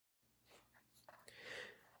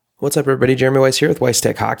What's up, everybody? Jeremy Weiss here with Weiss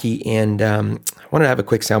Tech Hockey, and I wanted to have a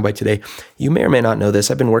quick soundbite today. You may or may not know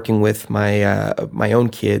this. I've been working with my own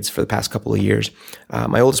kids for the past couple of years.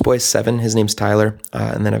 My oldest boy is 7. His name's Tyler,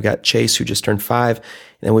 and then I've got Chase, who just turned 5, and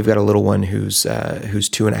then we've got a little one who's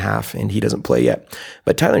 2.5, and he doesn't play yet.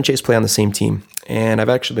 But Tyler and Chase play on the same team, and I've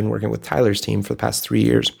actually been working with Tyler's team for the past 3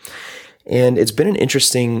 years. And it's been an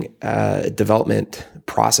interesting development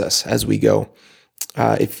process as we go.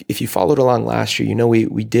 If you followed along last year, you know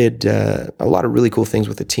we did a lot of really cool things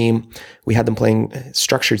with the team. We had them playing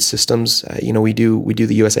structured systems. We do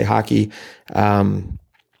the USA Hockey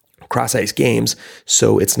cross ice games,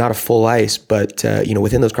 so it's not a full ice, but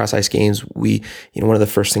within those cross ice games, one of the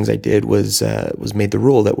first things I did was made the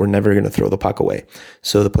rule that we're never going to throw the puck away.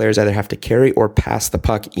 So the players either have to carry or pass the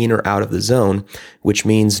puck in or out of the zone, which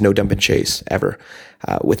means no dump and chase ever.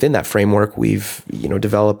 Within that framework, we've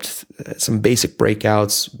developed some basic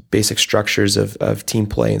breakouts, basic structures of team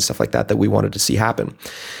play and stuff like that we wanted to see happen.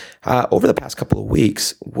 Over the past couple of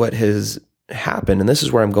weeks, what has happened, and this is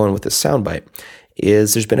where I'm going with this soundbite,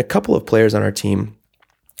 is there's been a couple of players on our team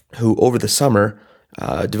who over the summer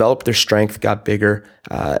developed their strength, got bigger,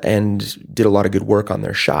 and did a lot of good work on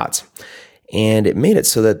their shots. And it made it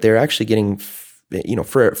so that they're actually getting, for a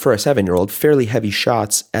 7-year-old, fairly heavy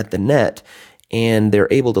shots at the net, and they're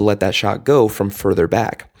able to let that shot go from further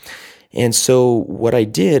back. And so what I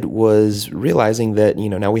did was realizing that,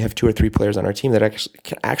 now we have 2 or 3 players on our team that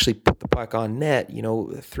can actually put the puck on net, 3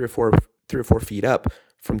 or 4 feet up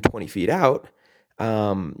from 20 feet out.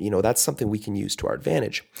 That's something we can use to our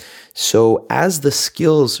advantage. So as the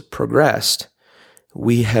skills progressed,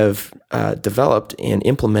 we have developed and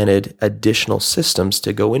implemented additional systems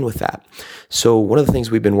to go in with that. So one of the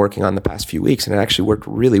things we've been working on the past few weeks, and it actually worked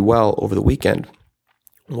really well over the weekend,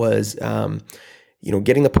 was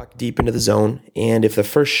getting the puck deep into the zone. And if the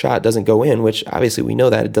first shot doesn't go in, which obviously we know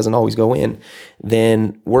that it doesn't always go in,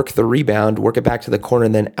 then work the rebound, work it back to the corner,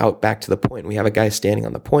 and then out back to the point. We have a guy standing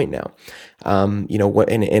on the point now. And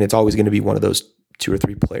it's always going to be one of those 2 or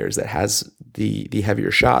 3 players that has the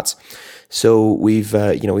heavier shots. So we've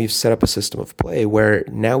set up a system of play where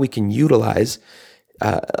now we can utilize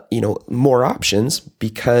more options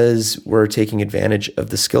because we're taking advantage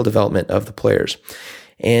of the skill development of the players.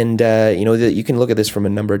 And, you can look at this from a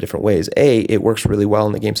number of different ways. A, it works really well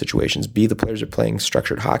in the game situations. B, the players are playing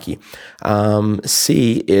structured hockey.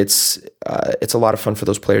 C, it's a lot of fun for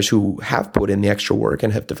those players who have put in the extra work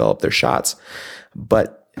and have developed their shots.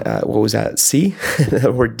 But what was that? C?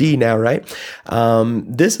 Or D now, right?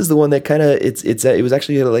 This is the one that kind of, it was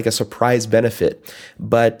actually like a surprise benefit,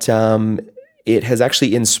 but it has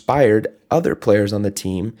actually inspired other players on the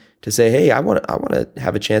team to say, hey, I want to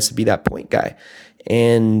have a chance to be that point guy.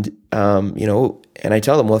 And, and I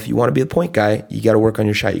tell them, well, if you want to be the point guy, you got to work on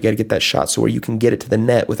your shot. You got to get that shot so where you can get it to the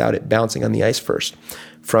net without it bouncing on the ice first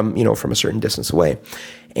from a certain distance away.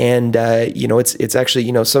 And, it's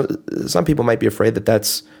actually, some people might be afraid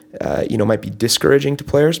that's, might be discouraging to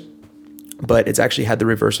players, but it's actually had the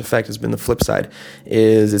reverse effect. Has been the flip side,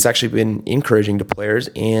 is it's actually been encouraging to players.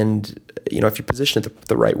 And, if you position it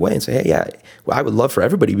the right way and say, hey, yeah, well, I would love for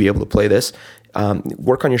everybody to be able to play this.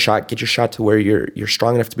 Work on your shot, get your shot to where you're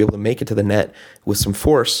strong enough to be able to make it to the net with some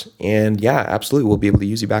force. And yeah, absolutely, we'll be able to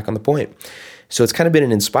use you back on the point. So it's kind of been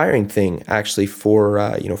an inspiring thing actually for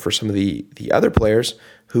some of the other players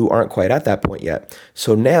who aren't quite at that point yet.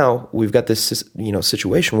 So now we've got this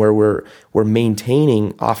situation where we're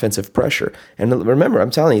maintaining offensive pressure. And remember,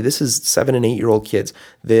 I'm telling you, this is 7 and 8-year-old kids.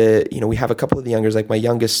 We have a couple of the youngers, like my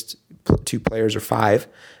youngest 2 players are 5,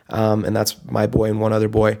 and that's my boy and one other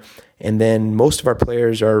boy. And then most of our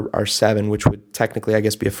players are 7, which would technically, I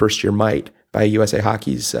guess, be a first-year mite by USA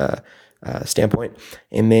Hockey's standpoint.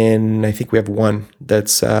 And then I think we have 1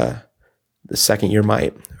 that's the second-year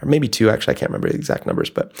mite, or maybe 2, actually. I can't remember the exact numbers.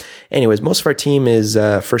 But anyways, most of our team is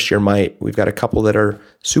first-year mite. We've got a couple that are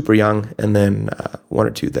super young, and then 1 or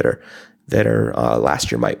 2 that are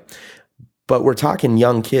last-year mite. But we're talking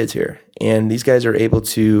young kids here, and these guys are able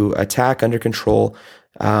to attack under control,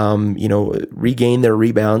 regain their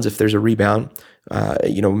rebounds if there's a rebound,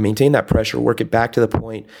 maintain that pressure, work it back to the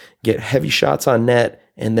point, get heavy shots on net,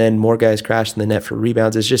 and then more guys crash in the net for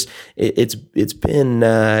rebounds. It's just, it's been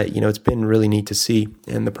really neat to see,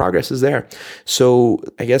 and the progress is there. So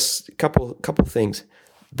I guess a couple things.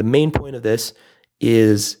 The main point of this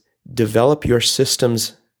is develop your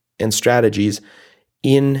systems and strategies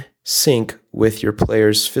in sync with your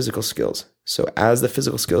players' physical skills. So as the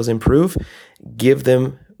physical skills improve, give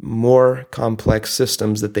them more complex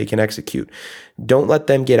systems that they can execute. Don't let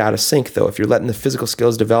them get out of sync, though. If you're letting the physical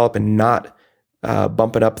skills develop and not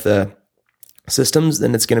bumping up the systems,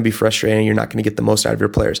 then it's going to be frustrating. You're not going to get the most out of your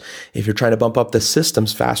players. If you're trying to bump up the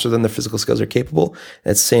systems faster than the physical skills are capable,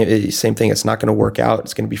 that's same thing. It's not going to work out.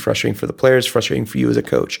 It's going to be frustrating for the players, frustrating for you as a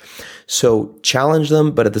coach. So challenge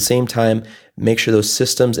them, but at the same time, make sure those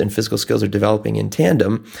systems and physical skills are developing in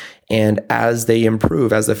tandem. And as they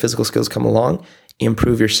improve, as the physical skills come along,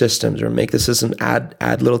 improve your systems, or make the system,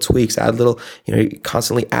 add little tweaks, add little,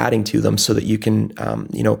 constantly adding to them so that you can,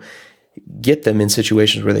 get them in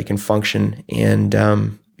situations where they can function and,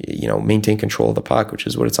 maintain control of the puck, which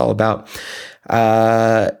is what it's all about.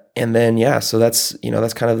 And then, so that's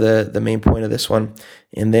kind of the main point of this one.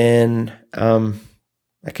 And then,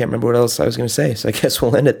 I can't remember what else I was going to say, so I guess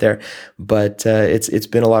we'll end it there. But it's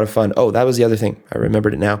been a lot of fun. Oh, that was the other thing. I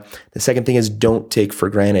remembered it now. The second thing is, don't take for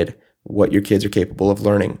granted what your kids are capable of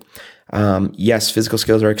learning. Yes, physical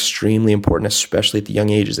skills are extremely important, especially at the young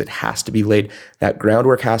ages. It has to be laid. That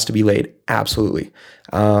groundwork has to be laid. Absolutely.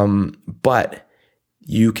 But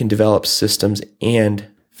you can develop systems and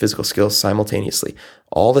physical skills simultaneously.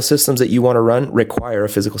 All the systems that you want to run require a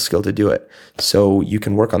physical skill to do it. So you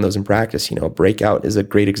can work on those in practice. A breakout is a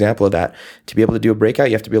great example of that. To be able to do a breakout,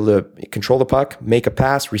 you have to be able to control the puck, make a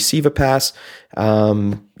pass, receive a pass. A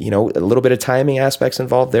little bit of timing aspects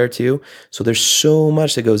involved there too. So there's so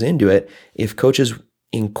much that goes into it. If coaches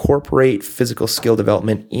incorporate physical skill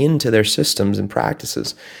development into their systems and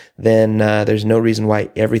practices, then there's no reason why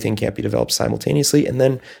everything can't be developed simultaneously, and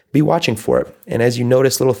then be watching for it. And as you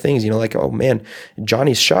notice little things, like, oh man,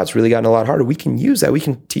 Johnny's shot's really gotten a lot harder. We can use that. We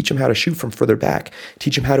can teach him how to shoot from further back,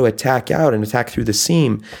 teach him how to attack out and attack through the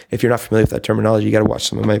seam. If you're not familiar with that terminology, you got to watch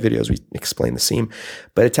some of my videos. We explain the seam,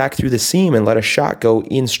 but attack through the seam and let a shot go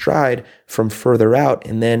in stride from further out.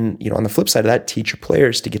 And then, on the flip side of that, teach your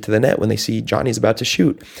players to get to the net when they see Johnny's about to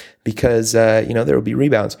shoot, because, there will be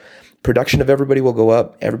rebounds. Production of everybody will go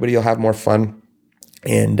up. Everybody will have more fun,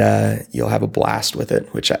 and you'll have a blast with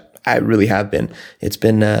it, which I really have been. It's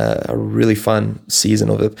been a really fun season.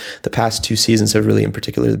 Over the past 2 seasons have really, in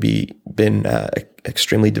particular, been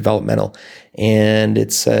extremely developmental, and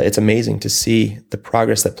it's amazing to see the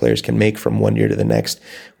progress that players can make from one year to the next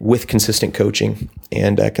with consistent coaching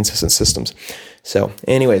and consistent systems. So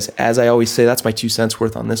anyways, as I always say, that's my 2 cents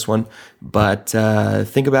worth on this one, but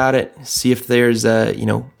think about it, see if there's,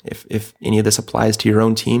 if any of this applies to your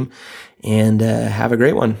own team, and have a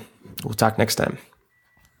great one. We'll talk next time.